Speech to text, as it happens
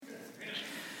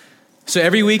So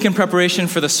every week in preparation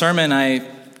for the sermon, I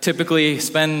typically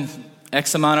spend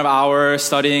X amount of hours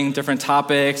studying different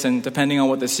topics and depending on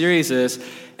what the series is.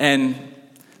 And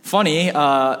funny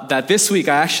that this week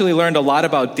I actually learned a lot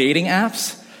about dating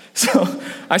apps. So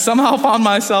I somehow found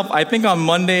myself, I think on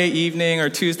Monday evening or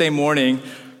Tuesday morning,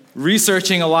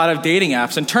 researching a lot of dating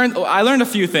apps. And I learned a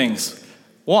few things.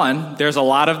 One, there's a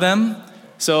lot of them.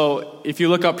 So if you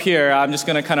look up here, I'm just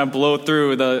going to kind of blow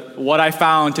through what I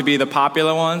found to be the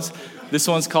popular ones. This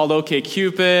one's called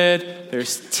OkCupid.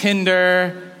 There's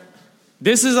Tinder.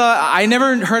 I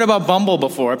never heard about Bumble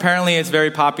before. Apparently it's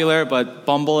very popular, but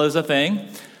Bumble is a thing.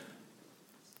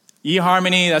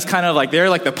 eHarmony, that's kind of like, they're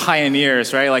like the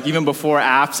pioneers, right? Like even before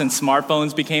apps and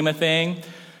smartphones became a thing.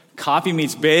 Coffee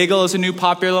Meets Bagel is a new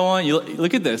popular one.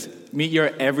 Look at this. Meet Your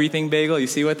Everything Bagel. You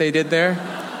see what they did there?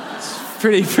 It's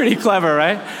pretty clever,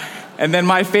 right? And then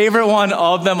my favorite one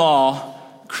of them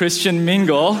all, Christian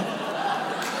Mingle.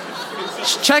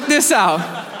 Check this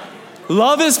out.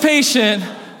 Love is patient,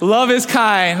 love is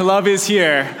kind, love is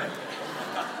here.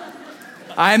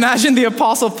 I imagine the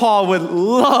Apostle Paul would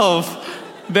love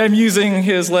them using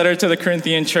his letter to the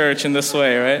Corinthian church in this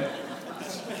way, right?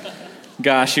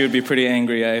 Gosh, he would be pretty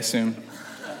angry, I assume.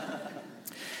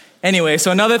 Anyway,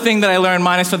 so another thing that I learned,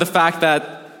 minus for the fact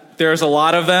that there's a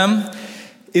lot of them,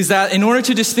 is that in order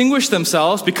to distinguish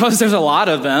themselves, because there's a lot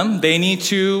of them, they need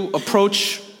to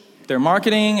approach their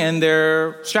marketing and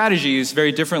their strategies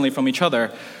very differently from each other.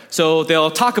 So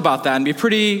they'll talk about that and be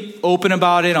pretty open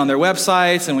about it on their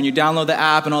websites and when you download the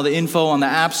app and all the info on the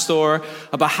App Store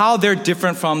about how they're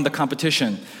different from the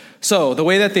competition. So the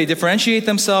way that they differentiate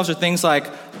themselves are things like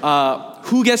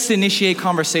who gets to initiate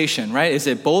conversation, right? Is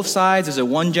it both sides? Is it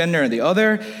one gender or the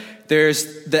other?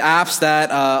 There's the apps that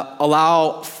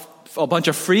allow a bunch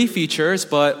of free features,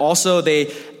 but also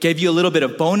they give you a little bit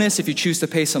of bonus if you choose to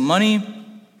pay some money.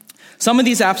 Some of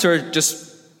these apps are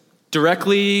just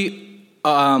directly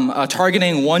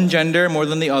targeting one gender more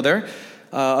than the other.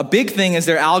 A big thing is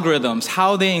their algorithms,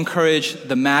 how they encourage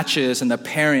the matches and the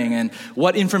pairing and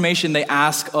what information they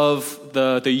ask of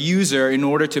the user in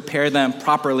order to pair them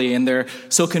properly. And they're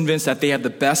so convinced that they have the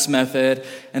best method.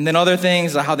 And then other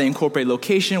things are how they incorporate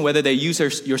location, whether they use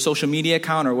your social media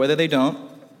account or whether they don't.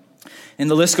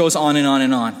 And the list goes on and on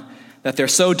and on. That they're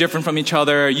so different from each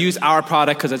other. Use our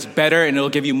product because it's better and it'll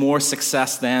give you more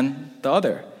success than the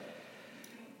other.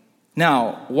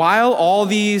 Now, while all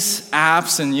these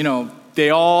apps and,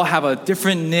 they all have a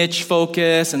different niche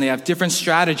focus and they have different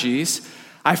strategies,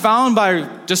 I found by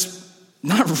just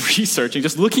not researching,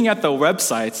 just looking at the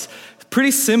websites, pretty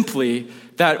simply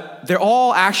that they're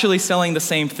all actually selling the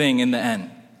same thing in the end.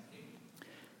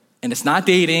 And it's not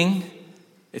dating,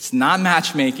 it's not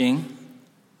matchmaking,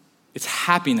 it's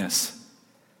happiness.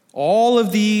 All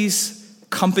of these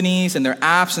companies and their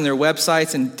apps and their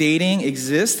websites and dating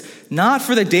exist not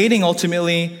for the dating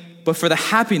ultimately, but for the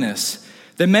happiness.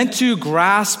 They're meant to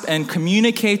grasp and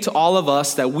communicate to all of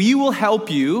us that we will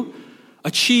help you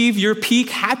achieve your peak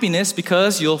happiness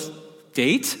because you'll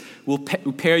date, we'll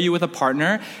pair you with a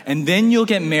partner, and then you'll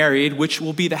get married, which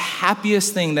will be the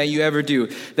happiest thing that you ever do.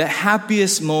 The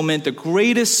happiest moment, the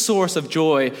greatest source of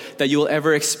joy that you'll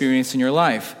ever experience in your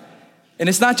life. And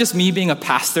it's not just me being a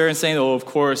pastor and saying, oh, of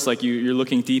course, like you're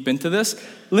looking deep into this.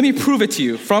 Let me prove it to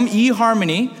you. From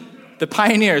eHarmony, the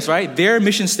pioneers, right? Their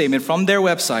mission statement from their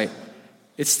website,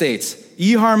 it states,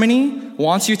 eHarmony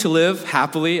wants you to live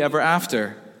happily ever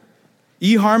after.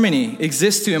 eHarmony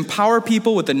exists to empower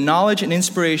people with the knowledge and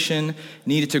inspiration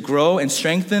needed to grow and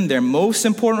strengthen their most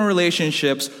important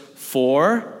relationships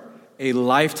for a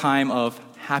lifetime of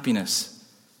happiness.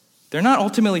 They're not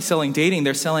ultimately selling dating,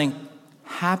 they're selling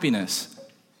happiness.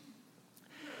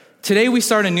 Today we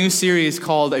start a new series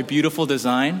called A Beautiful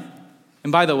Design.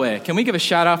 And by the way, can we give a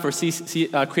shout out for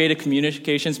Creative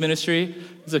Communications Ministry?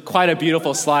 It's quite a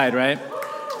beautiful slide, right?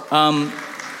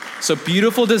 So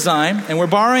Beautiful Design. And we're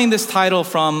borrowing this title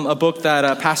from a book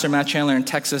that Pastor Matt Chandler in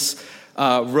Texas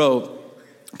wrote.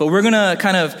 But we're going to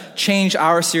kind of change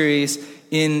our series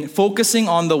in focusing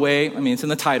on the way, it's in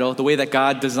the title, the way that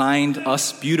God designed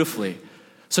us beautifully.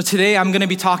 So today I'm going to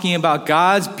be talking about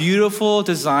God's beautiful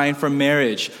design for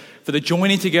marriage, for the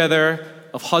joining together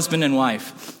of husband and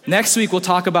wife. Next week we'll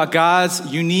talk about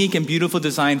God's unique and beautiful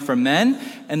design for men,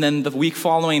 and then the week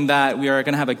following that we are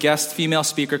going to have a guest female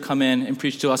speaker come in and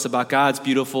preach to us about God's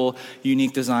beautiful,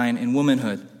 unique design in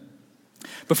womanhood.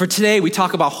 But for today we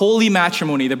talk about holy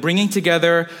matrimony, the bringing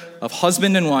together of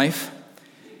husband and wife.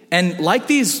 And like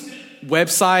these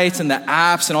websites and the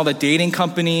apps and all the dating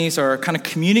companies are kind of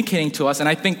communicating to us, and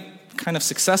I think kind of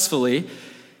successfully,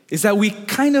 is that we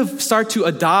kind of start to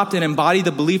adopt and embody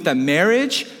the belief that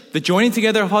marriage the joining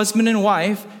together of husband and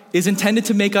wife, is intended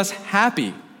to make us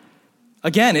happy.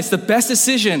 Again, it's the best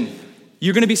decision.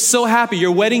 You're going to be so happy.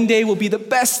 Your wedding day will be the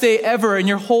best day ever in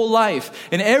your whole life.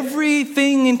 And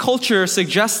everything in culture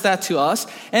suggests that to us.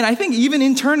 And I think even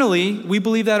internally, we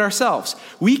believe that ourselves.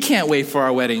 We can't wait for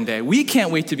our wedding day. We can't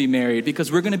wait to be married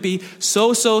because we're going to be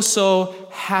so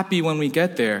happy when we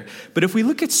get there. But if we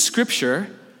look at Scripture,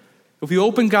 if we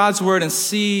open God's Word and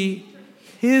see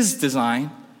His design,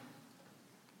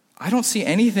 I don't see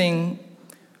anything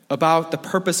about the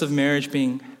purpose of marriage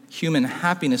being human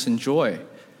happiness and joy.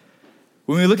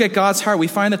 When we look at God's heart, we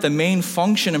find that the main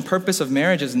function and purpose of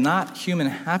marriage is not human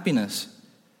happiness.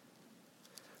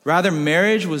 Rather,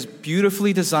 marriage was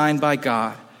beautifully designed by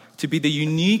God to be the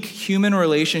unique human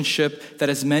relationship that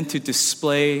is meant to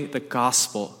display the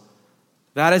gospel.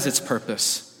 That is its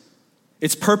purpose.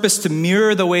 Its purpose to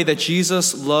mirror the way that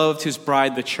Jesus loved his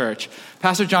bride, the church.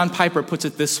 Pastor John Piper puts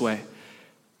it this way: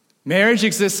 marriage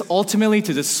exists ultimately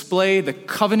to display the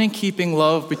covenant-keeping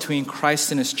love between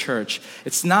Christ and his church.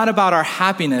 It's not about our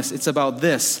happiness, it's about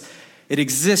this. It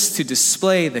exists to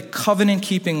display the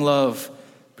covenant-keeping love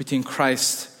between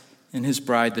Christ and his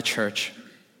bride, the church.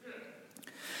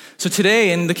 So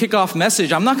today, in the kickoff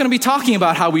message, I'm not going to be talking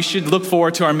about how we should look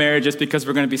forward to our marriages because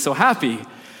we're going to be so happy,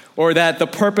 or that the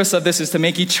purpose of this is to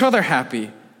make each other happy,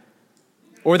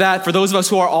 or that for those of us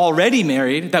who are already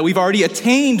married, that we've already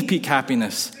attained peak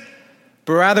happiness.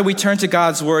 But rather, we turn to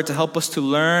God's Word to help us to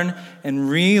learn and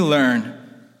relearn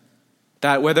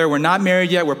that whether we're not married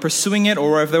yet, we're pursuing it,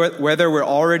 or whether we're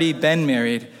already been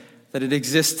married, that it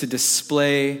exists to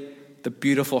display the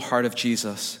beautiful heart of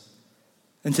Jesus.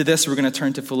 And to this, we're going to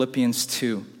turn to Philippians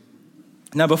 2.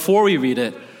 Now, before we read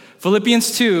it,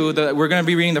 Philippians 2, we're going to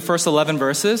be reading the first 11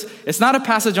 verses. It's not a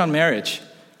passage on marriage.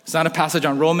 It's not a passage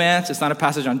on romance. It's not a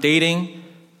passage on dating.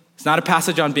 It's not a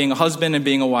passage on being a husband and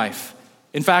being a wife.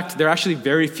 In fact, there are actually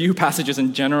very few passages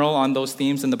in general on those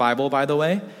themes in the Bible, by the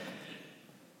way.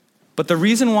 But the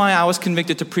reason why I was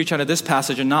convicted to preach out of this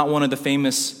passage and not one of the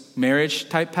famous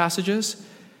marriage-type passages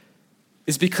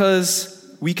is because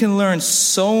we can learn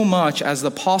so much as the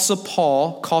Apostle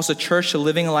Paul calls the church to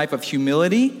living a life of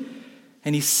humility,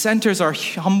 and he centers our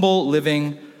humble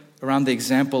living around the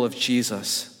example of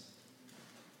Jesus.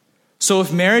 So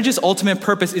if marriage's ultimate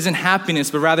purpose isn't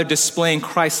happiness, but rather displaying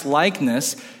Christ's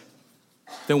likeness,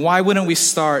 then why wouldn't we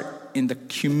start in the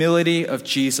humility of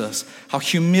Jesus? How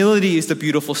humility is the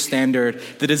beautiful standard,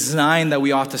 the design that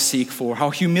we ought to seek for. How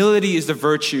humility is the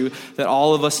virtue that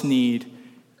all of us need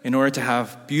in order to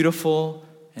have beautiful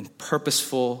and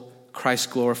purposeful,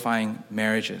 Christ-glorifying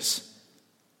marriages.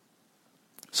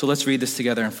 So let's read this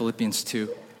together in Philippians 2.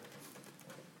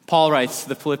 Paul writes to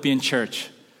the Philippian church,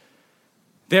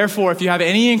 "Therefore, if you have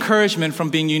any encouragement from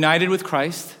being united with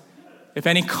Christ, if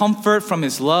any comfort from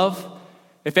his love,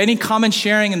 if any common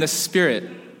sharing in the Spirit,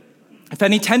 if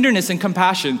any tenderness and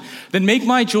compassion, then make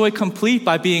my joy complete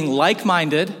by being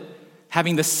like-minded,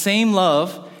 having the same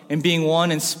love, and being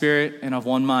one in spirit and of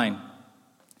one mind.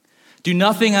 Do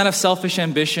nothing out of selfish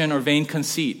ambition or vain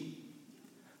conceit.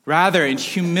 Rather, in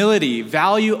humility,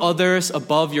 value others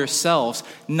above yourselves,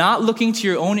 not looking to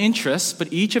your own interests,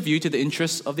 but each of you to the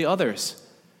interests of the others.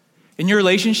 In your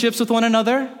relationships with one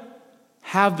another,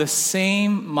 have the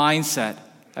same mindset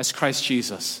as Christ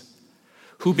Jesus,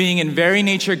 who being in very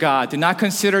nature God, did not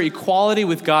consider equality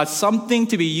with God something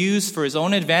to be used for his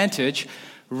own advantage.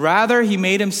 Rather, he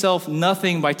made himself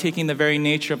nothing by taking the very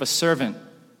nature of a servant,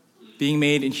 being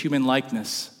made in human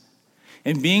likeness.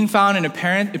 And being found in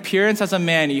appearance as a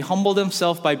man, he humbled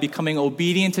himself by becoming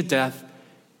obedient to death,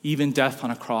 even death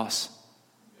on a cross.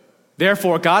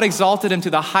 Therefore, God exalted him to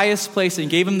the highest place and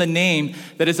gave him the name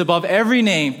that is above every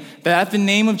name, that at the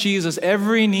name of Jesus,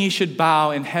 every knee should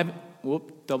bow in heaven,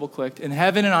 in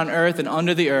heaven and on earth and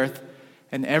under the earth,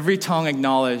 and every tongue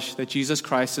acknowledge that Jesus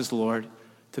Christ is Lord,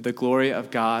 to the glory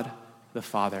of God the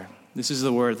Father." This is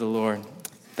the word of the Lord.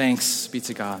 Thanks be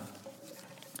to God.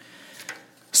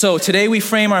 So today we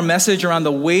frame our message around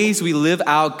the ways we live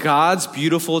out God's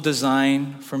beautiful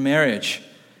design for marriage.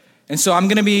 And so I'm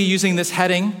going to be using this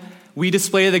heading, "We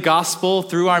display the gospel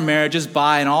through our marriages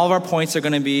by," and all of our points are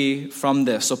going to be from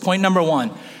this. So point number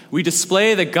 1, we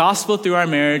display the gospel through our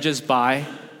marriages by,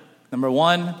 number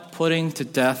 1, putting to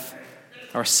death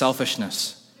our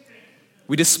selfishness.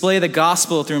 We display the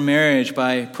gospel through marriage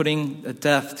by putting a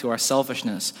death to our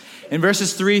selfishness. In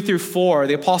verses 3 through 4,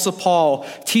 the Apostle Paul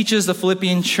teaches the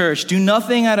Philippian church, do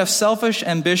nothing out of selfish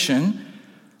ambition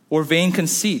or vain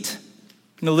conceit.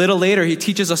 And a little later, he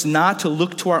teaches us not to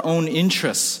look to our own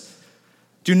interests.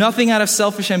 Do nothing out of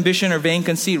selfish ambition or vain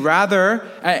conceit, rather,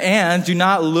 and do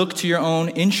not look to your own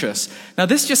interests. Now,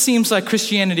 this just seems like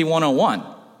Christianity 101.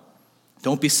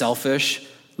 Don't be selfish.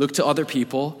 Look to other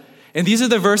people. And these are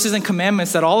the verses and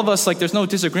commandments that all of us, there's no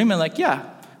disagreement. Yeah,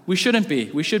 we shouldn't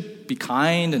be. We should be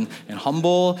kind and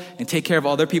humble and take care of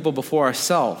other people before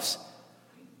ourselves.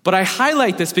 But I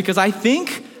highlight this because I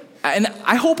think, and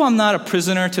I hope I'm not a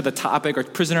prisoner to the topic or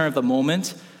prisoner of the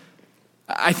moment.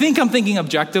 I think I'm thinking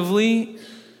objectively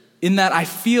in that I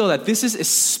feel that this is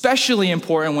especially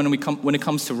important when it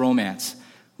comes to romance,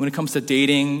 when it comes to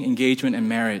dating, engagement, and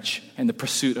marriage, and the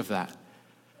pursuit of that.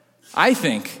 I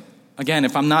think, again,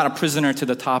 if I'm not a prisoner to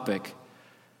the topic,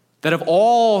 that of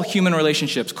all human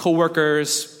relationships,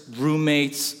 coworkers,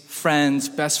 roommates, friends,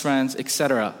 best friends,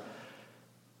 etc.,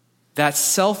 that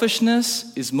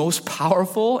selfishness is most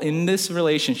powerful in this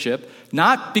relationship,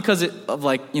 not because of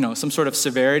some sort of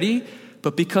severity,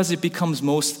 but because it becomes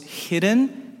most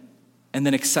hidden and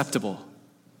then acceptable,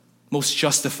 most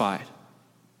justified,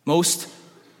 most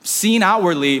seen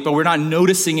outwardly, but we're not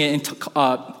noticing it and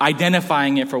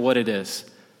identifying it for what it is.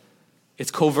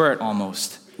 It's covert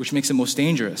almost, which makes it most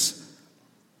dangerous.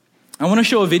 I want to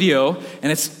show a video,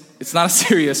 and it's not a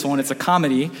serious one, it's a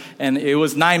comedy, and it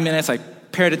was 9 minutes. I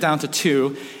pared it down to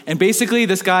 2, and basically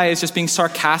this guy is just being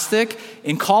sarcastic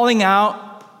in calling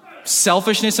out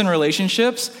selfishness in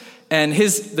relationships. And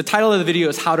the title of the video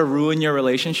is How to Ruin Your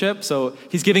Relationship. So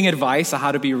he's giving advice on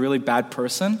how to be a really bad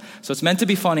person. So it's meant to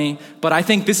be funny, but I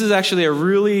think this is actually a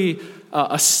really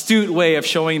astute way of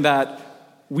showing that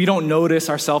we don't notice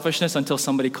our selfishness until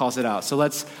somebody calls it out. So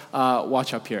let's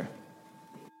watch up here.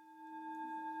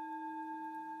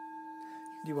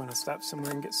 Do you want to stop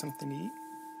somewhere and get something to eat?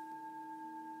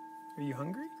 Are you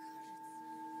hungry?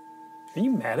 Are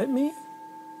you mad at me?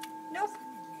 Nope.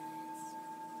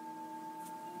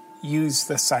 Use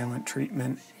the silent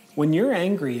treatment. When you're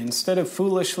angry, instead of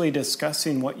foolishly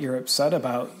discussing what you're upset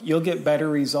about, you'll get better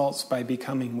results by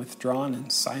becoming withdrawn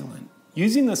and silent.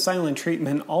 Using the silent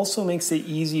treatment also makes it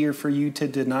easier for you to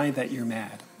deny that you're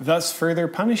mad, thus further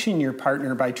punishing your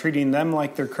partner by treating them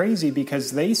like they're crazy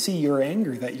because they see your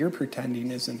anger that you're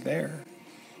pretending isn't there.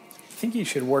 I think you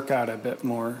should work out a bit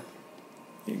more.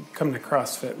 You can come to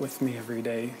CrossFit with me every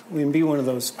day. We can be one of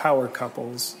those power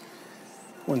couples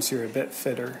once you're a bit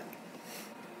fitter.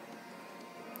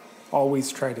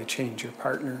 Always try to change your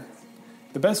partner.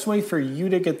 The best way for you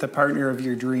to get the partner of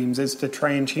your dreams is to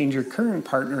try and change your current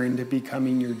partner into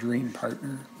becoming your dream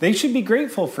partner. They should be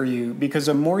grateful for you because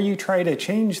the more you try to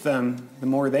change them, the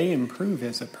more they improve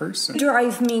as a person. You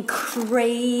drive me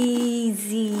crazy.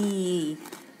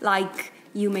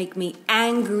 You make me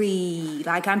angry.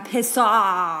 I'm pissed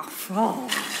off.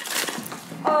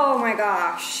 Oh my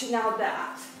gosh, now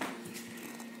that.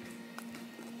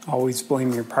 Always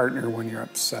blame your partner when you're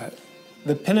upset.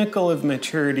 The pinnacle of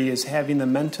maturity is having the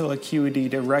mental acuity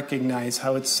to recognize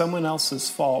how it's someone else's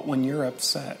fault when you're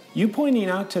upset. You pointing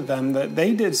out to them that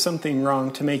they did something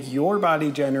wrong to make your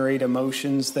body generate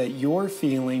emotions that you're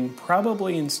feeling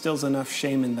probably instills enough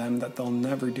shame in them that they'll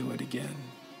never do it again.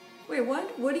 Wait,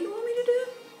 what? What do you want me to do?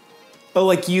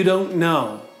 Oh, you don't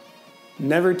know.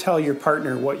 Never tell your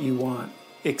partner what you want.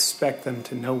 Expect them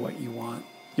to know what you want.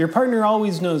 Your partner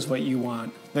always knows what you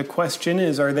want. The question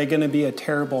is, are they going to be a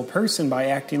terrible person by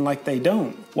acting like they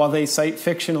don't, while they cite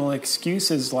fictional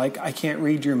excuses like, I can't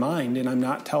read your mind and I'm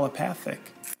not telepathic?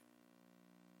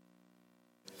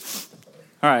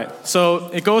 All right, so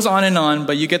it goes on and on,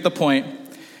 but you get the point.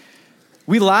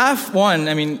 We laugh, I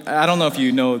don't know if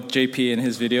you know JP and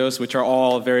his videos, which are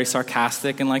all very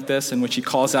sarcastic and like this, in which he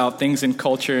calls out things in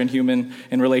culture and human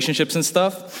and relationships and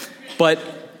stuff. But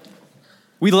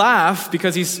we laugh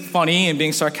because he's funny and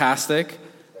being sarcastic,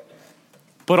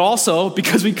 but also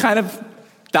because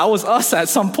that was us at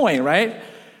some point, right?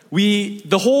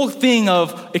 The whole thing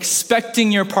of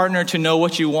expecting your partner to know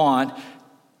what you want,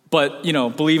 but,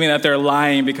 believing that they're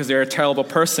lying because they're a terrible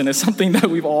person is something that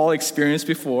we've all experienced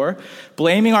before.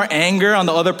 Blaming our anger on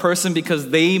the other person because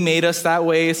they made us that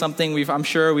way is something I'm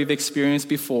sure we've experienced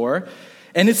before.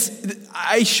 And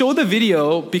I show the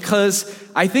video because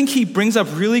I think he brings up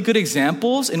really good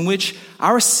examples in which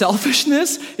our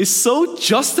selfishness is so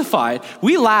justified.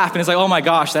 We laugh and it's oh my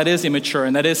gosh, that is immature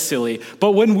and that is silly.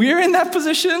 But when we're in that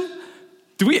position,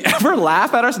 do we ever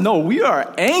laugh at ourselves? No, we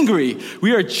are angry.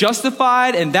 We are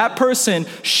justified, and that person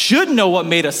should know what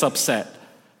made us upset.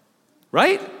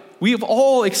 Right? We have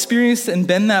all experienced and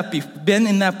been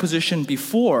in that position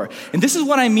before. And this is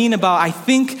what I mean about, I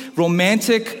think,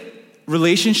 romantic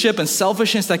relationship and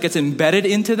selfishness that gets embedded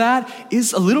into that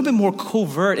is a little bit more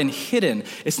covert and hidden.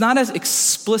 It's not as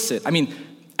explicit.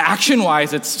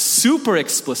 Action-wise, it's super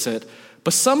explicit,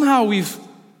 but somehow we've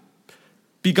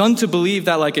begun to believe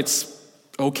that it's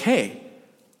okay,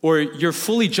 or you're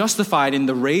fully justified in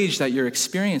the rage that you're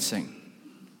experiencing.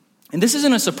 And this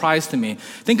isn't a surprise to me.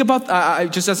 Think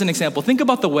about, just as an example, think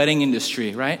about the wedding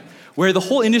industry, right? Where the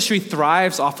whole industry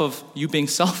thrives off of you being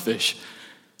selfish,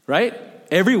 right?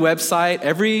 Every website,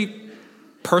 every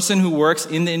person who works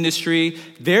in the industry,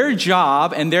 their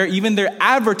job and even their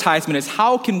advertisement is,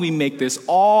 how can we make this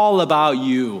all about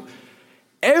you?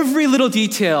 Every little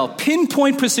detail,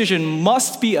 pinpoint precision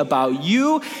must be about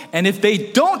you. And if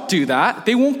they don't do that,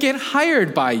 they won't get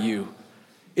hired by you.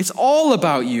 It's all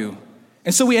about you.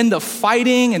 And so we end up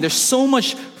fighting, and there's so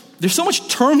much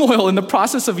turmoil in the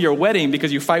process of your wedding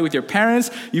because you fight with your parents,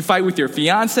 you fight with your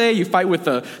fiance, you fight with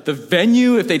the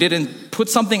venue if they didn't put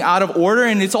something out of order,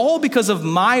 and it's all because of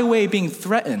my way being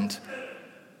threatened.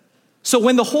 So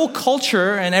when the whole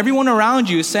culture and everyone around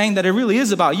you is saying that it really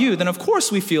is about you, then of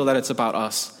course we feel that it's about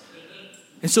us.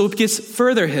 And so it gets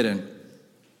further hidden.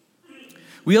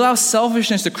 We allow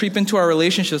selfishness to creep into our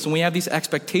relationships when we have these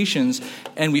expectations,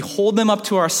 and we hold them up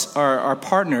to our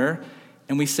partner,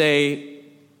 and we say,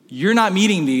 you're not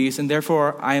meeting these, and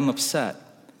therefore I am upset.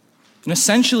 And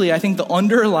essentially, I think the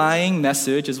underlying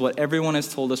message is what everyone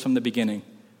has told us from the beginning.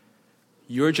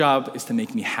 Your job is to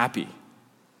make me happy,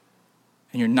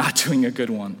 and you're not doing a good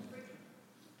one.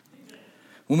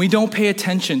 When we don't pay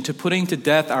attention to putting to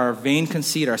death our vain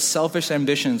conceit, our selfish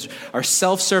ambitions, our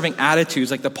self-serving attitudes,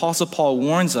 like the Apostle Paul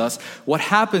warns us, what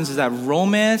happens is that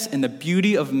romance and the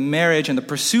beauty of marriage and the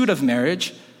pursuit of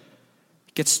marriage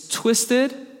gets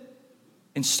twisted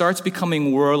and starts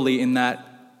becoming worldly, in that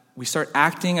we start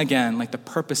acting again like the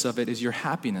purpose of it is your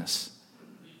happiness.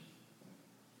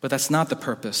 But that's not the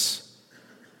purpose,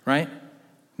 right?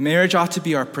 Marriage ought to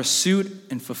be our pursuit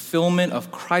and fulfillment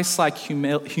of Christ-like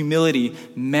humility,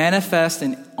 manifest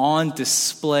and on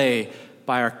display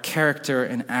by our character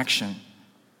and action.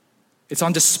 It's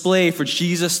on display for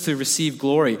Jesus to receive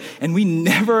glory. And we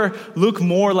never look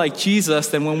more like Jesus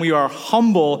than when we are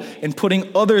humble and putting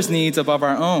others' needs above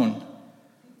our own.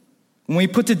 When we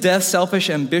put to death selfish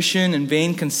ambition and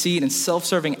vain conceit and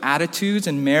self-serving attitudes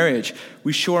in marriage,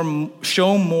 we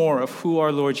show more of who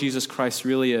our Lord Jesus Christ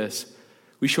really is.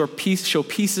 We show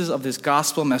pieces of this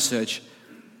gospel message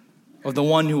of the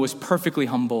one who was perfectly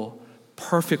humble,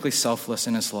 perfectly selfless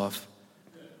in his love.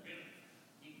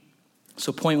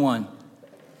 So point 1,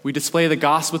 we display the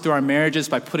gospel through our marriages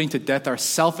by putting to death our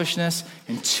selfishness.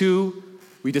 And 2,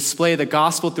 we display the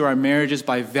gospel through our marriages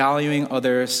by valuing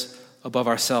others above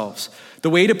ourselves. The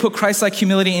way to put Christ-like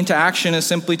humility into action is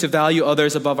simply to value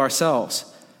others above ourselves.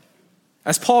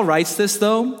 As Paul writes this,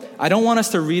 though, I don't want us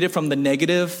to read it from the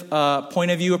negative point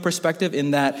of view or perspective,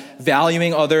 in that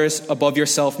valuing others above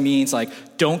yourself means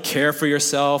like don't care for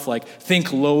yourself, like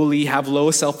think lowly, have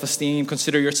low self-esteem,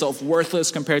 consider yourself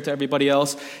worthless compared to everybody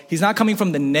else. He's not coming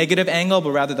from the negative angle,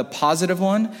 but rather the positive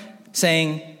one,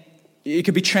 saying it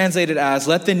could be translated as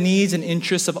let the needs and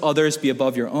interests of others be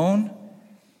above your own.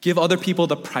 Give other people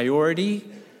the priority.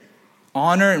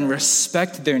 Honor and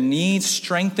respect their needs,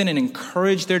 strengthen and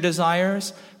encourage their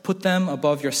desires, put them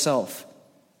above yourself.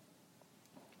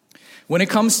 When it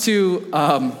comes to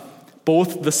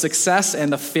both the success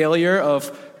and the failure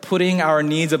of putting our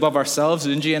needs above ourselves,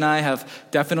 Junji and I have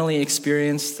definitely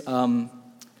experienced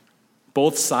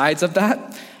both sides of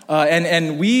that.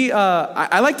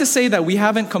 I like to say that we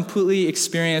haven't completely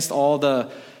experienced all the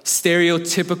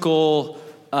stereotypical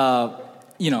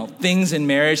things in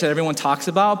marriage that everyone talks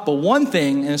about. But one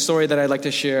thing in a story that I'd like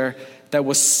to share that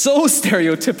was so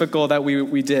stereotypical that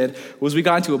we did was we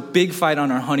got into a big fight on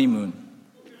our honeymoon.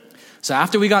 So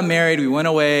after we got married, we went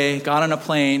away, got on a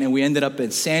plane, and we ended up in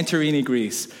Santorini,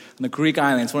 Greece, on the Greek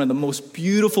islands, one of the most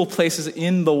beautiful places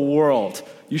in the world.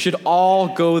 You should all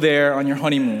go there on your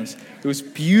honeymoons. It was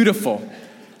beautiful.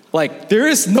 Like, there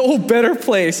is no better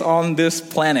place on this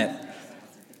planet.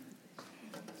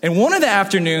 And one of the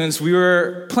afternoons, we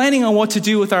were planning on what to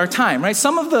do with our time, right?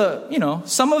 Some of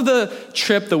the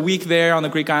trip, the week there on the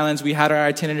Greek islands, we had our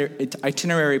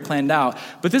itinerary planned out.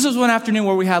 But this was one afternoon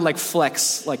where we had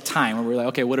flex time, where we were like,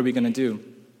 okay, what are we going to do?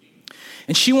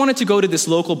 And she wanted to go to this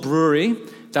local brewery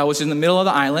that was in the middle of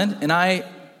the island. And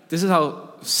this is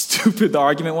how stupid the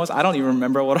argument was. I don't even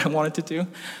remember what I wanted to do.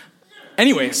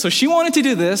 Anyway, so she wanted to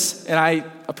do this, and I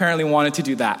apparently wanted to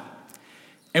do that.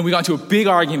 And we got into a big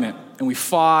argument. And we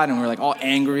fought, and we were all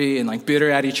angry and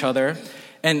bitter at each other.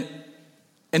 And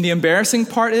the embarrassing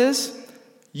part is,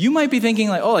 you might be thinking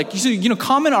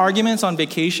common arguments on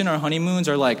vacation or honeymoons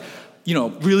are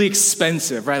really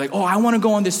expensive, right? I want to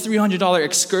go on this $300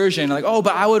 excursion. But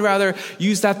I would rather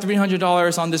use that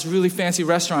 $300 on this really fancy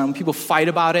restaurant. And people fight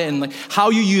about it and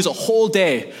how you use a whole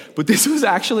day. But this was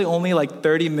actually only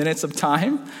 30 minutes of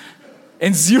time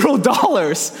and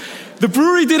 $0. The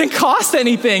brewery didn't cost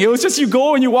anything. It was just you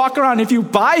go and you walk around. If you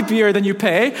buy beer, then you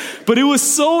pay. But it was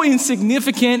so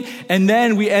insignificant. And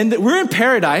then we're in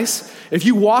paradise. If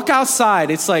you walk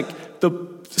outside, it's like the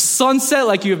sunset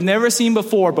like you've never seen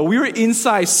before. But we were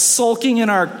inside sulking in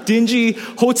our dingy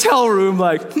hotel room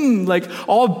like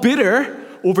all bitter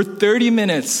over 30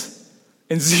 minutes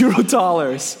and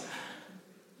 $0.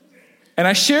 And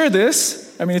I share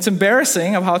this. I mean, it's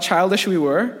embarrassing of how childish we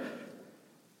were.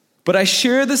 But I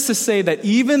share this to say that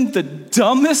even the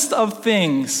dumbest of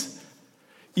things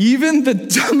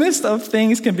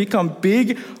can become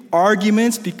big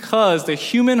arguments because the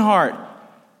human heart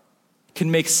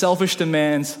can make selfish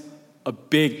demands a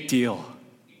big deal.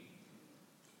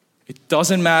 It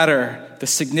doesn't matter the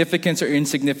significance or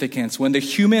insignificance. When the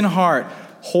human heart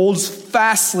holds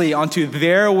fastly onto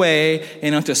their way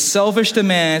and onto selfish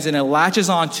demands and it latches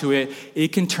onto it,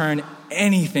 it can turn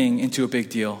anything into a big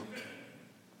deal.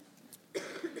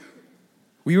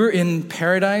 We were in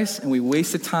paradise and we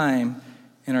wasted time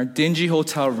in our dingy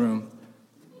hotel room.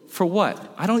 For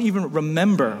what? I don't even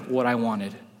remember what I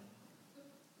wanted.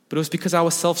 But it was because I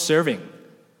was self-serving.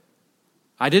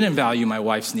 I didn't value my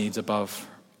wife's needs above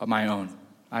my own.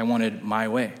 I wanted my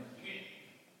way.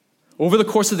 Over the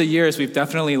course of the years, we've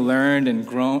definitely learned and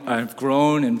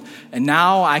grown, and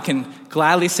now I can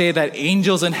gladly say that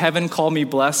angels in heaven call me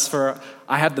blessed, for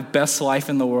I have the best life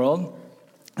in the world.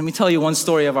 Let me tell you one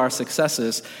story of our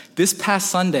successes. This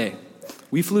past Sunday,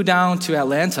 we flew down to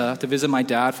Atlanta to visit my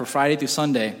dad for Friday through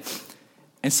Sunday.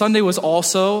 And Sunday was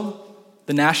also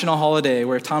the national holiday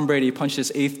where Tom Brady punched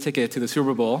his 8th ticket to the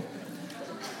Super Bowl.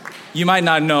 You might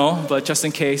not know, but just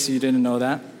in case you didn't know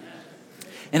that.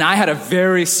 And I had a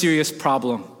very serious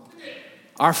problem.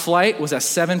 Our flight was at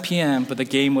 7 p.m., but the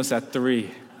game was at 3.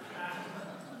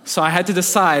 So I had to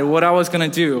decide what I was going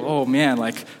to do. Oh man,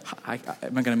 am I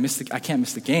going to miss I can't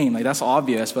miss the game. That's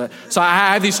obvious. But so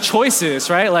I have these choices,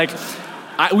 right?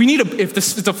 If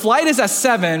the flight is at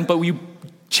 7, but we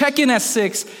check in at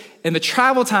 6, and the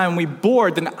travel time we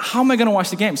board, then how am I going to watch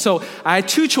the game? So I had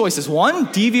 2 choices. One,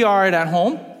 DVR it at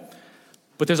home.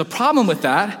 But there's a problem with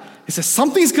that. It says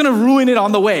something's going to ruin it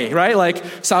on the way, right?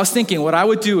 So I was thinking what I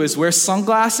would do is wear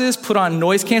sunglasses, put on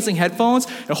noise-canceling headphones,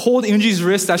 and hold Unji's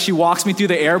wrist as she walks me through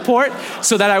the airport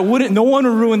so that no one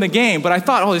would ruin the game. But I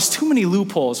thought, there's too many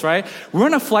loopholes, right? We're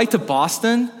on a flight to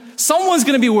Boston. Someone's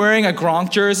going to be wearing a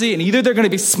Gronk jersey, and either they're going to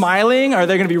be smiling or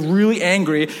they're going to be really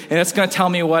angry, and it's going to tell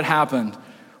me what happened.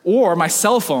 Or my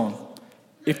cell phone.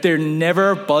 If there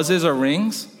never buzzes or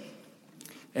rings,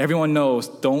 everyone knows,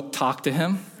 don't talk to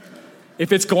him.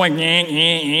 If it's going,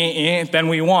 then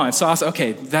we won. So I was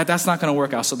okay, that's not going to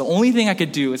work out. So the only thing I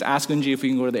could do is ask Unji if we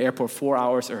can go to the airport 4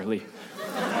 hours early.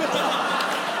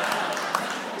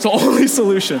 So only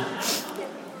solution.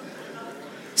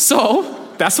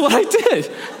 So that's what I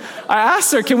did. I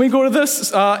asked her, can we go to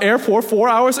this airport 4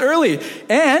 hours early?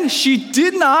 And she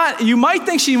did not. You might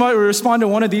think she might respond in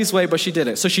one of these ways, but she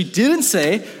didn't. So she didn't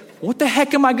say, what the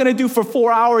heck am I going to do for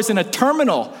 4 hours in a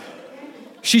terminal?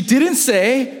 She didn't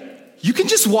say, you can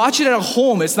just watch it at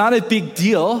home. It's not a big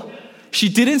deal. She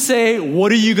didn't say,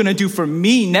 what are you going to do for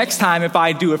me next time if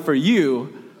I do it for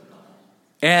you?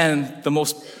 And the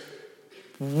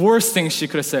worst thing she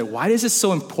could have said, why is this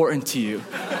so important to you?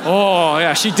 Oh,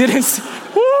 yeah, she didn't.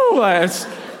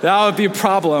 That would be a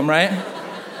problem, right?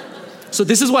 So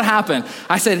this is what happened.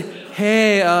 I said,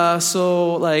 hey,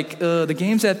 the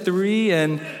game's at 3,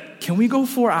 and can we go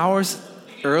 4 hours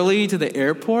early to the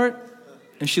airport?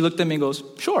 And she looked at me and goes,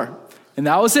 sure. And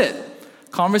that was it.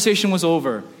 Conversation was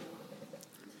over.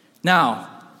 Now,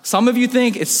 some of you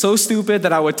think it's so stupid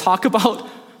that I would talk about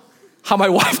how my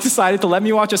wife decided to let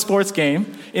me watch a sports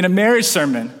game in a marriage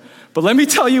sermon. But let me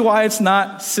tell you why it's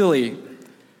not silly.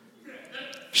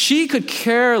 She could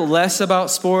care less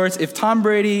about sports. If Tom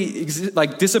Brady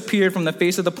disappeared from the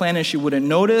face of the planet, she wouldn't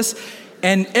notice.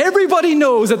 And everybody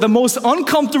knows that the most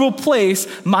uncomfortable place,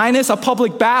 minus a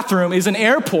public bathroom, is an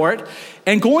airport.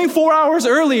 And going 4 hours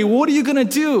early, what are you going to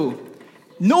do?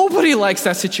 Nobody likes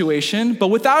that situation, but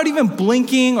without even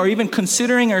blinking or even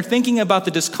considering or thinking about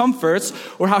the discomforts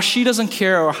or how she doesn't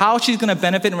care or how she's going to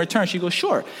benefit in return, she goes,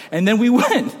 sure. And then we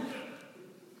win.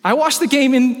 I watched the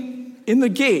game in the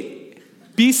gate,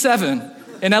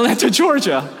 B7 in Atlanta,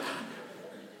 Georgia.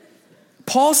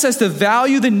 Paul says to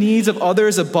value the needs of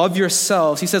others above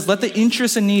yourselves. He says, let the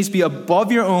interests and needs be above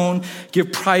your own.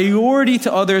 Give priority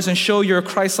to others and show your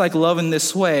Christ-like love in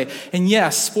this way. And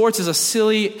yes, sports is a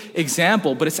silly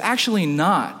example, but it's actually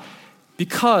not.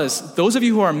 Because those of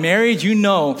you who are married, you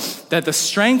know that the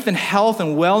strength and health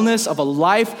and wellness of a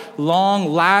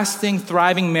lifelong, lasting,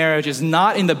 thriving marriage is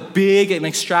not in the big and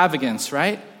extravagance,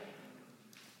 right?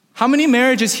 How many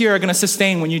marriages here are going to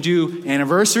sustain when you do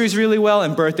anniversaries really well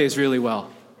and birthdays really well?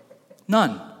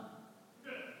 None.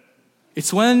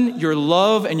 It's when your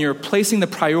love and you're placing the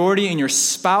priority in your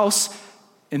spouse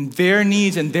and their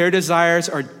needs and their desires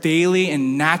are daily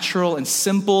and natural and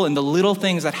simple and the little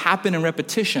things that happen in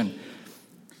repetition.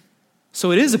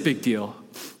 So it is a big deal.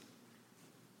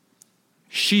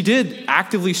 She did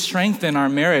actively strengthen our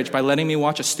marriage by letting me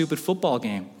watch a stupid football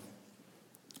game.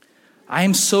 I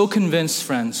am so convinced,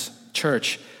 friends,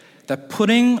 church, that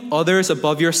putting others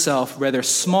above yourself, whether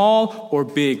small or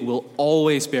big, will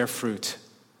always bear fruit.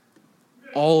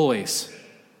 Always.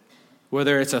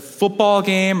 Whether it's a football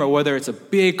game or whether it's a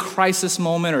big crisis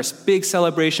moment or a big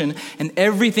celebration and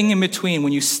everything in between,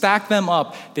 when you stack them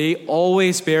up, they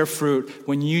always bear fruit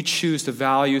when you choose to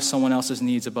value someone else's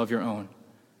needs above your own.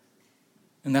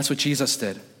 And that's what Jesus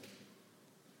did.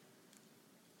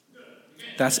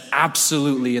 That's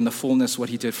absolutely in the fullness what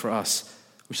he did for us,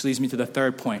 which leads me to the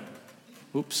third point.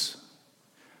 Oops.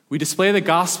 We display the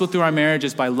gospel through our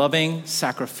marriages by loving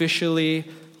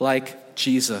sacrificially like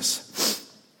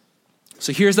Jesus.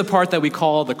 So here's the part that we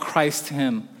call the Christ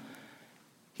hymn.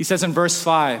 He says in verse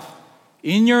 5,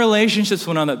 in your relationships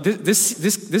with one another,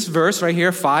 this verse right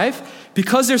here, 5,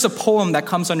 because there's a poem that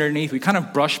comes underneath, we kind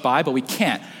of brush by, but we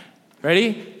can't.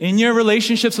 Ready? In your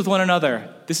relationships with one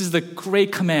another, this is the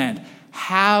great command.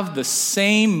 Have the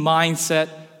same mindset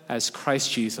as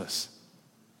Christ Jesus.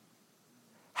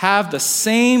 Have the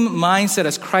same mindset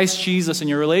as Christ Jesus in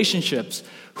your relationships,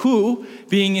 who,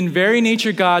 being in very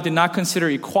nature God, did not consider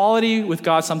equality with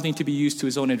God something to be used to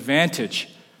his own advantage.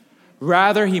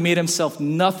 Rather, he made himself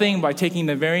nothing by taking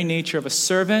the very nature of a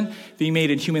servant, being made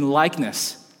in human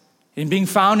likeness. In being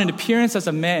found in appearance as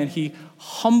a man, he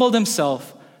humbled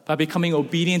himself by becoming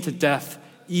obedient to death,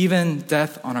 even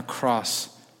death on a cross.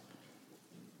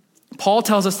 Paul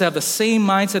tells us to have the same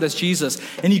mindset as Jesus,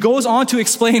 and he goes on to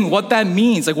explain what that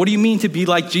means. Like, what do you mean to be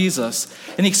like Jesus?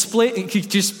 And he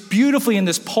just beautifully in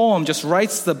this poem just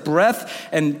writes the breadth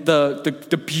and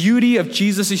the beauty of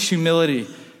Jesus' humility,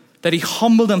 that he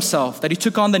humbled himself, that he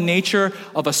took on the nature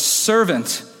of a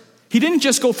servant. He didn't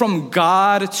just go from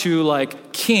God to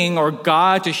like king or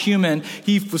God to human.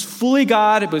 He was fully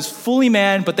God, it was fully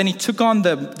man, but then he took on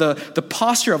the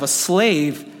posture of a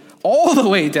slave all the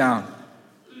way down.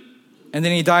 And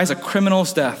then he dies a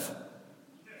criminal's death,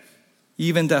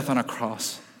 even death on a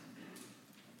cross.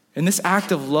 And this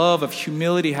act of love, of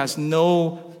humility, has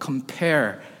no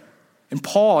compare. And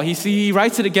Paul, he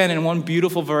writes it again in one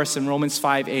beautiful verse in Romans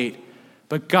 5:8.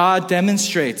 But God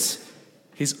demonstrates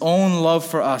his own love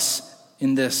for us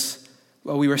in this.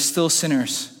 While we were still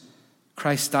sinners,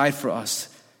 Christ died for us.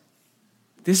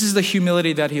 This is the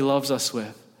humility that he loves us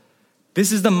with.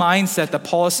 This is the mindset that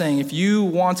Paul is saying, if you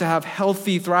want to have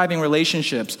healthy, thriving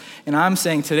relationships, and I'm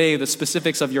saying today the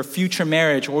specifics of your future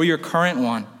marriage or your current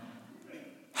one,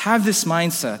 have this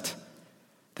mindset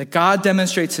that God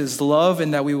demonstrates his love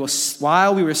and that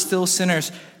while we were still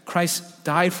sinners, Christ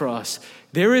died for us.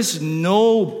 There is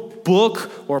no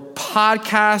book or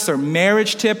podcast or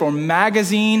marriage tip or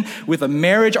magazine with a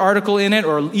marriage article in it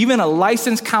or even a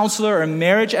licensed counselor or a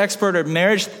marriage expert or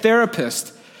marriage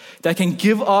therapist that can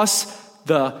give us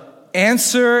the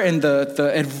answer and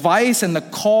the advice and the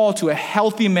call to a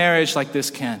healthy marriage like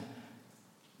this can.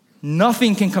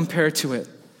 Nothing can compare to it.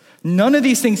 None of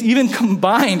these things, even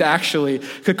combined actually,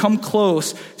 could come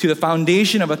close to the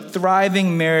foundation of a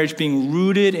thriving marriage being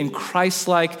rooted in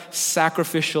Christ-like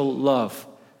sacrificial love.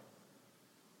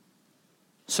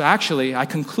 So actually, I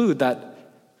conclude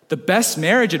that the best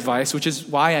marriage advice, which is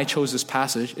why I chose this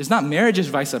passage, is not marriage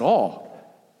advice at all.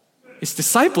 It's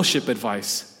discipleship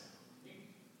advice.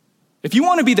 If you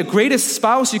want to be the greatest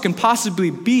spouse you can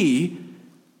possibly be,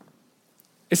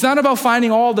 it's not about finding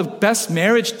all the best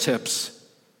marriage tips.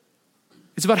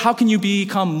 It's about how can you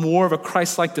become more of a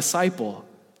Christ-like disciple.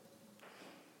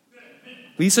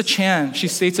 Lisa Chan, she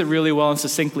states it really well and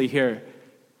succinctly here.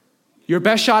 Your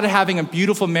best shot at having a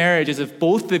beautiful marriage is if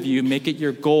both of you make it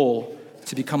your goal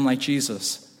to become like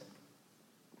Jesus.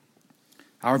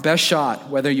 Our best shot,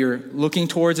 whether you're looking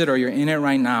towards it or you're in it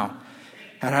right now,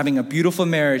 at having a beautiful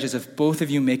marriage is if both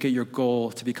of you make it your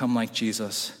goal to become like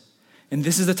Jesus. And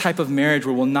this is the type of marriage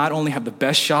where we'll not only have the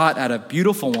best shot at a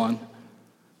beautiful one,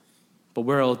 but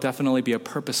where it'll definitely be a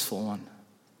purposeful one.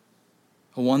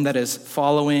 A one that is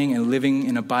following and living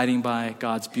and abiding by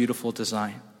God's beautiful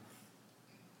design.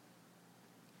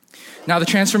 Now, the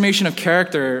transformation of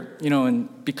character,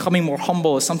 and becoming more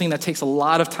humble is something that takes a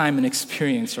lot of time and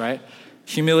experience, right?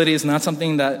 Humility is not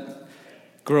something that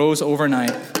grows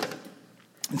overnight.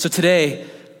 And so today,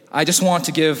 I just want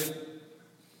to give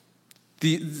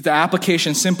The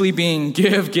application simply being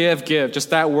give, give, give.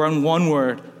 Just that one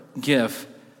word, give.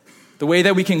 The way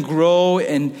that we can grow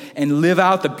and live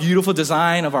out the beautiful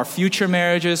design of our future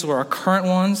marriages or our current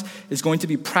ones is going to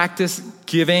be practice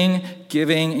giving,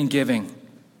 giving, and giving.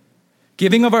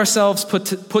 Giving of ourselves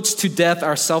puts to death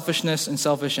our selfishness and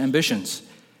selfish ambitions.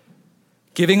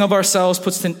 Giving of ourselves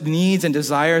puts the needs and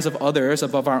desires of others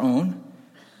above our own.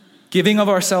 Giving of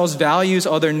ourselves values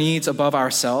other needs above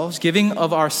ourselves. Giving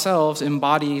of ourselves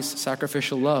embodies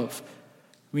sacrificial love.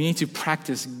 We need to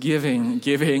practice giving,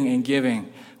 giving, and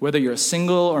giving. Whether you're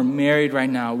single or married right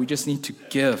now, we just need to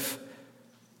give.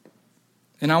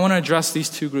 And I want to address these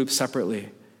two groups separately.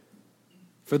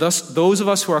 For those of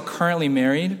us who are currently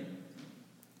married,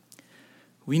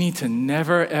 we need to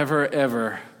never, ever,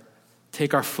 ever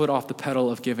take our foot off the pedal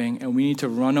of giving, and we need to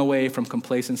run away from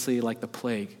complacency like the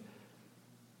plague.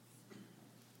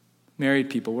 Married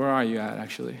people, where are you at,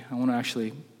 actually? I want to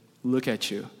actually look at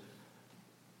you.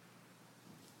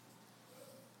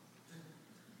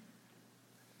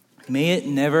 May it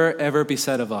never, ever be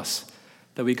said of us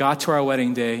that we got to our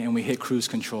wedding day and we hit cruise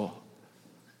control.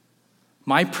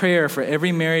 My prayer for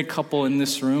every married couple in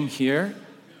this room here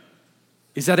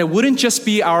is that it wouldn't just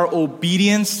be our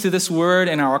obedience to this word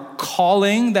and our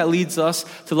calling that leads us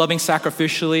to loving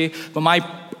sacrificially, but my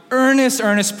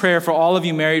earnest prayer for all of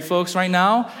you married folks right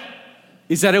now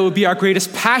is that it would be our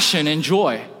greatest passion and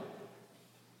joy.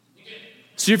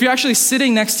 So if you're actually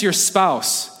sitting next to your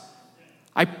spouse,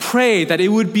 I pray that it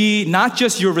would be not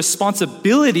just your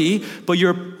responsibility, but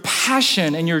your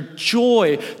passion and your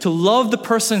joy to love the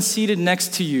person seated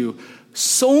next to you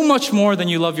so much more than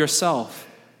you love yourself.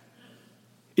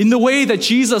 In the way that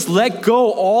Jesus let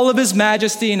go all of his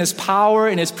majesty and his power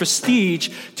and his prestige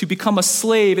to become a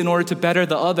slave in order to better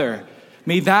the other.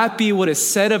 May that be what is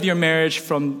said of your marriage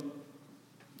from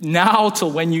now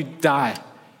till when you die.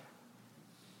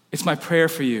 It's my prayer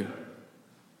for you.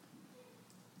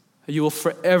 That you will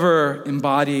forever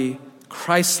embody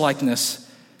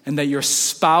Christ-likeness and that your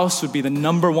spouse would be the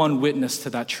number one witness to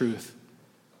that truth.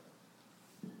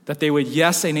 That they would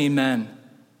yes and amen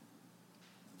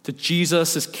to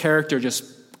Jesus' character just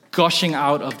gushing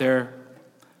out of their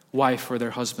wife or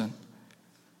their husband.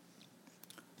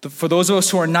 For those of us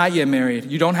who are not yet married,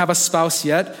 you don't have a spouse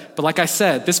yet, but like I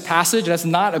said, this passage, that's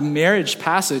not a marriage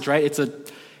passage, right?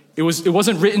 It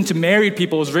wasn't written to married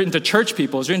people, it was written to church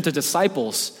people, it was written to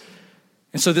disciples.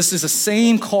 And so this is the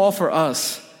same call for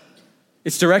us.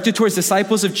 It's directed towards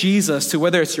disciples of Jesus, to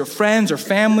whether it's your friends or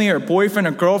family or boyfriend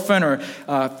or girlfriend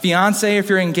or fiance if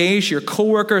you're engaged, your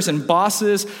coworkers and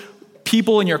bosses,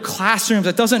 people in your classrooms.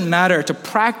 It doesn't matter. To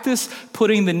practice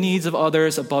putting the needs of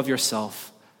others above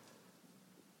yourself.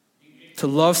 To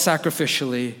love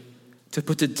sacrificially, to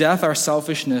put to death our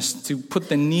selfishness, to put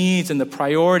the needs and the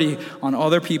priority on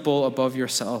other people above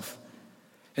yourself.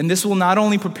 And this will not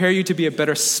only prepare you to be a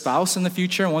better spouse in the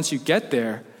future once you get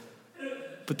there,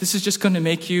 but this is just going to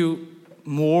make you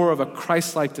more of a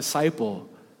Christ-like disciple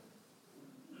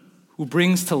who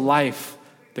brings to life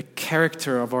the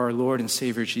character of our Lord and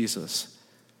Savior Jesus.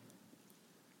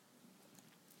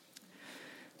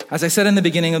 As I said in the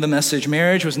beginning of the message,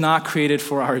 marriage was not created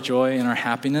for our joy and our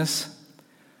happiness,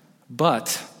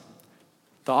 but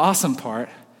the awesome part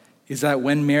is that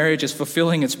when marriage is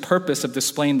fulfilling its purpose of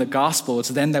displaying the gospel, it's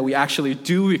then that we actually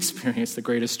do experience the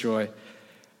greatest joy.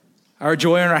 Our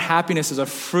joy and our happiness is a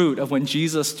fruit of when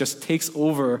Jesus just takes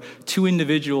over two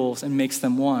individuals and makes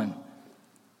them one.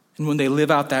 And when they live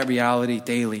out that reality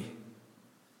daily.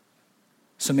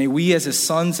 So may we as his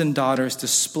sons and daughters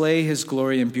display his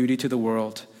glory and beauty to the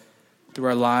world through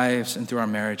our lives and through our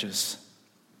marriages.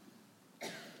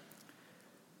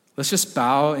 Let's just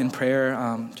bow in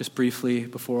prayer just briefly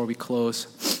before we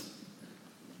close.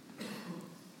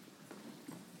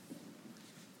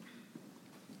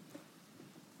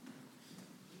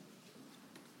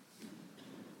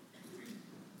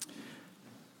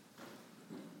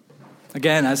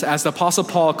 Again, as the Apostle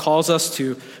Paul calls us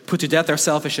to put to death our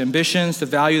selfish ambitions, to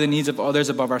value the needs of others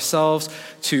above ourselves,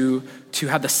 to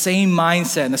have the same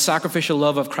mindset and the sacrificial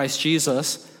love of Christ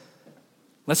Jesus,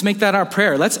 let's make that our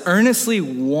prayer. Let's earnestly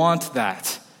want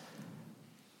that.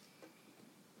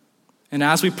 And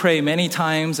as we pray many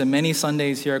times and many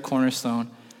Sundays here at Cornerstone,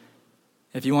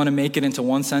 if you want to make it into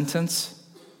one sentence,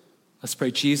 let's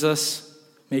pray, Jesus,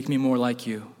 make me more like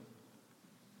you.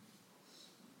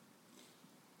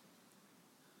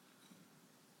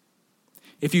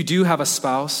 If you do have a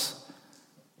spouse,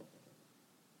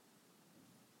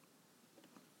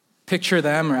 picture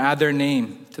them or add their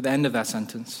name to the end of that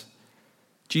sentence.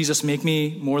 Jesus, make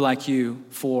me more like you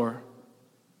for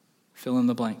fill in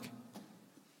the blank.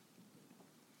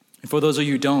 And for those of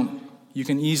you who don't, you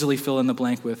can easily fill in the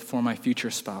blank with, for my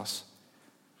future spouse.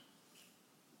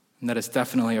 And that is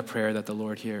definitely a prayer that the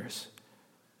Lord hears.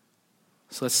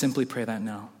 So let's simply pray that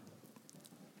now.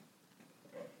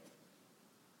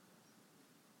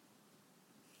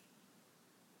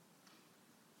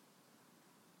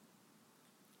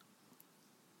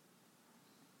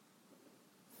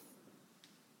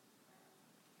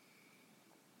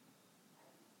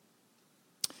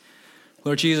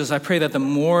 Lord Jesus, I pray that the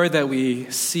more that we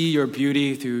see your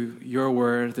beauty through your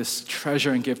word, this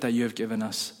treasure and gift that you have given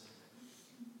us,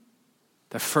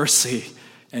 that firstly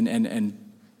and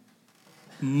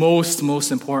most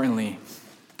importantly,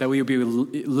 that we will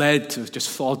be led to just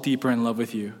fall deeper in love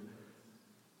with you.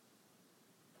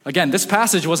 Again, this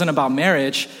passage wasn't about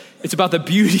marriage. It's about the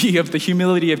beauty of the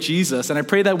humility of Jesus. And I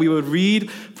pray that we would read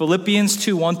Philippians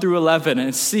 2, 1 through 11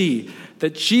 and see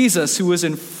that Jesus, who was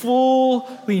in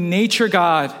fully nature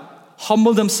God,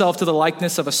 humbled himself to the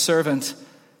likeness of a servant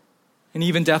and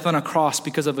even death on a cross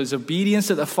because of his obedience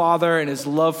to the Father and his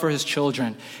love for his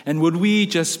children. And would we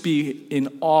just be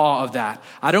in awe of that?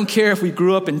 I don't care if we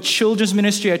grew up in children's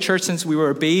ministry at church since we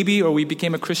were a baby or we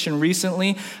became a Christian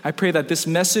recently. I pray that this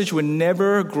message would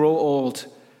never grow old.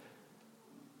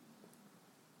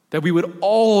 That we would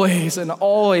always and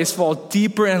always fall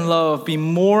deeper in love, be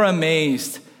more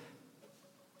amazed.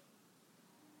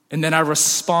 And then our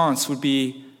response would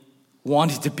be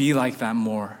wanting to be like that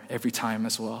more every time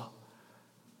as well.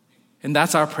 And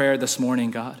that's our prayer this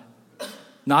morning, God.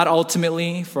 Not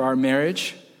ultimately for our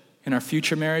marriage and our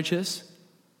future marriages,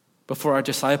 but for our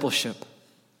discipleship.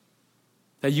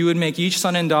 That you would make each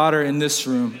son and daughter in this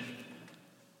room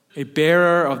a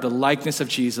bearer of the likeness of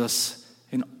Jesus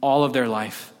in all of their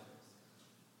life.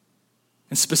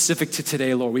 And specific to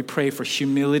today, Lord, we pray for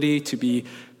humility to be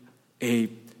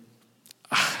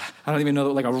I don't even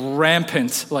know, like a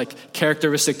rampant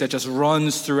characteristic that just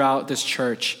runs throughout this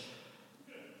church.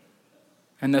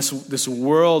 And this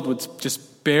world would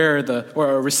just bear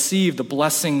or receive the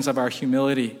blessings of our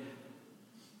humility.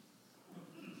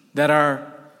 That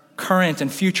our current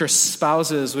and future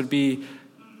spouses would be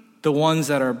the ones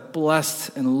that are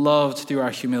blessed and loved through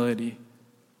our humility.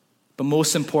 But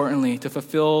most importantly, to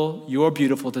fulfill your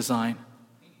beautiful design,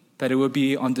 that it would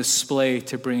be on display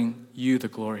to bring you the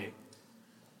glory.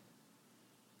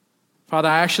 Father,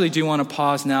 I actually do want to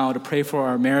pause now to pray for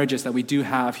our marriages that we do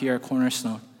have here at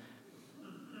Cornerstone.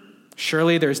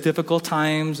 Surely there's difficult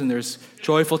times and there's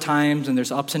joyful times and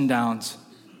there's ups and downs.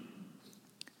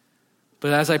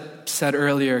 But as I said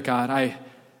earlier, God, I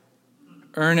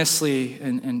earnestly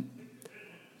and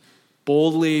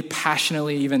boldly,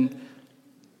 passionately, even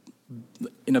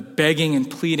in a begging and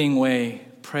pleading way,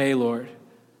 pray, Lord,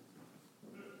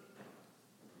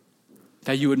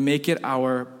 that you would make it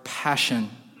our passion,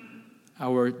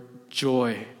 our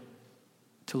joy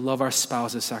to love our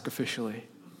spouses sacrificially.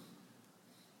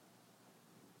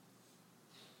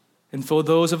 And for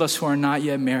those of us who are not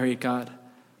yet married, God,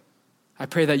 I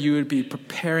pray that you would be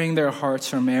preparing their hearts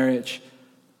for marriage,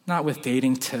 not with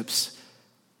dating tips,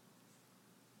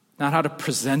 not how to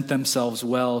present themselves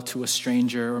well to a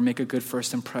stranger or make a good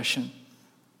first impression,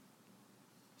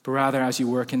 but rather as you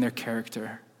work in their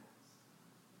character,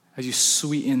 as you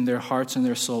sweeten their hearts and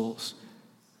their souls,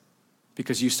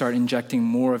 because you start injecting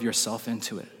more of yourself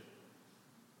into it.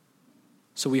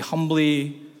 So we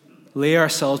humbly lay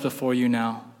ourselves before you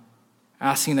now,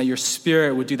 asking that your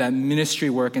Spirit would do that ministry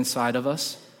work inside of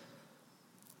us,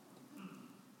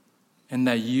 and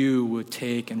that you would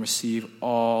take and receive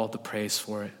all the praise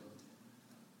for it.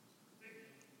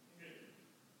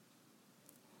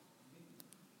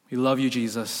 We love you,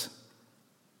 Jesus.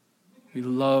 We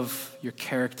love your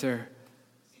character.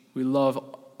 We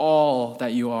love all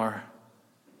that you are,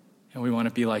 and we want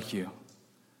to be like you.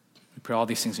 We pray all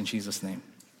these things in Jesus' name.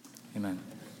 Amen.